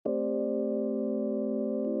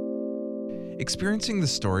Experiencing the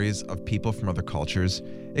stories of people from other cultures,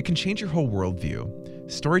 it can change your whole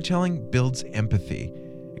worldview. Storytelling builds empathy.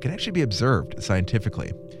 It can actually be observed scientifically.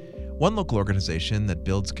 One local organization that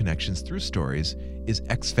builds connections through stories is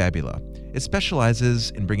Ex Fabula. It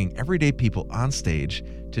specializes in bringing everyday people on stage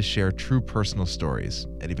to share true personal stories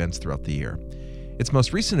at events throughout the year. Its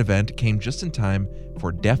most recent event came just in time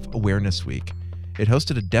for Deaf Awareness Week. It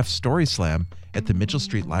hosted a Deaf Story Slam at the Mitchell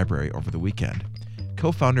Street Library over the weekend.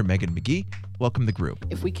 Co-founder Megan McGee welcomed the group.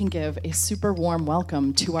 If we can give a super warm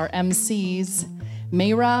welcome to our MCs,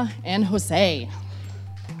 Mayra and Jose.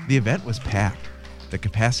 The event was packed. The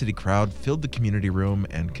capacity crowd filled the community room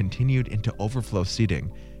and continued into overflow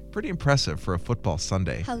seating. Pretty impressive for a football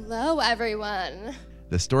Sunday. Hello, everyone.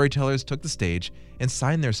 The storytellers took the stage and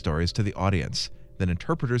signed their stories to the audience. Then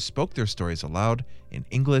interpreters spoke their stories aloud in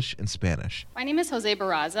English and Spanish. My name is Jose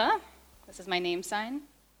Barraza. This is my name sign.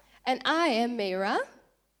 And I am Mayra.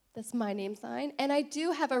 That's my name sign. And I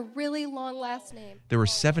do have a really long last name. There were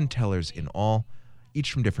 7 tellers in all,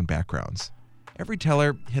 each from different backgrounds. Every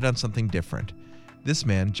teller hit on something different. This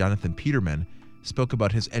man, Jonathan Peterman, spoke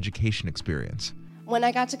about his education experience. When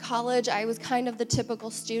I got to college, I was kind of the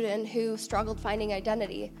typical student who struggled finding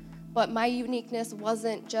identity. But my uniqueness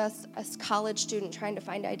wasn't just a college student trying to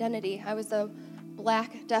find identity. I was a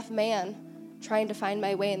black, deaf man trying to find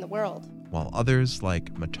my way in the world. While others,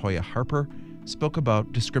 like Matoya Harper, spoke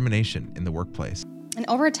about discrimination in the workplace. And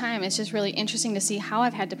over time, it's just really interesting to see how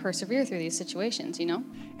I've had to persevere through these situations, you know?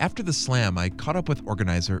 After the slam, I caught up with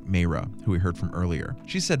organizer Mayra, who we heard from earlier.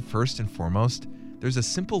 She said first and foremost, there's a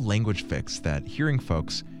simple language fix that hearing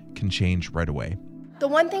folks can change right away. The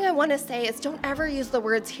one thing I want to say is don't ever use the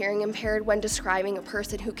words hearing impaired when describing a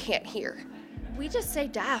person who can't hear. We just say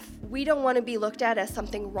deaf. We don't want to be looked at as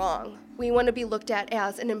something wrong. We want to be looked at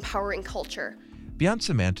as an empowering culture. Beyond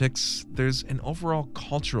semantics, there's an overall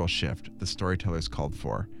cultural shift the storytellers called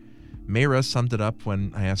for. Mayra summed it up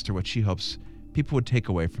when I asked her what she hopes people would take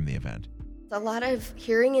away from the event. A lot of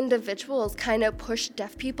hearing individuals kind of push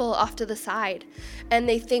deaf people off to the side, and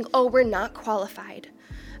they think, oh, we're not qualified.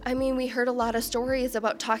 I mean, we heard a lot of stories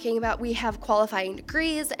about talking about we have qualifying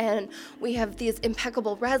degrees and we have these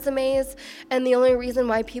impeccable resumes, and the only reason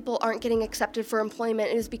why people aren't getting accepted for employment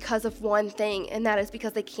is because of one thing, and that is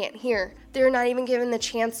because they can't hear. They're not even given the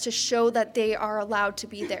chance to show that they are allowed to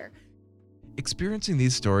be there. Experiencing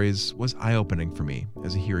these stories was eye-opening for me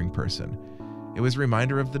as a hearing person. It was a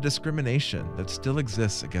reminder of the discrimination that still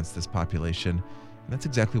exists against this population, and that's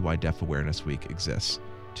exactly why Deaf Awareness Week exists,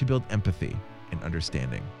 to build empathy and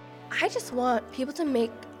understanding. I just want people to make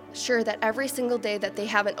sure that every single day that they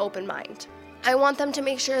have an open mind. I want them to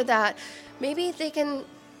make sure that maybe they can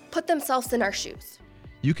put themselves in our shoes.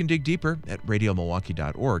 You can dig deeper at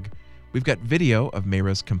radiomilwaukee.org. We've got video of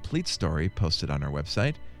Mayra's complete story posted on our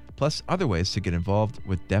website, plus other ways to get involved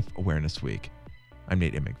with Deaf Awareness Week. I'm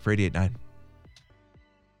Nate Imig for 88.9.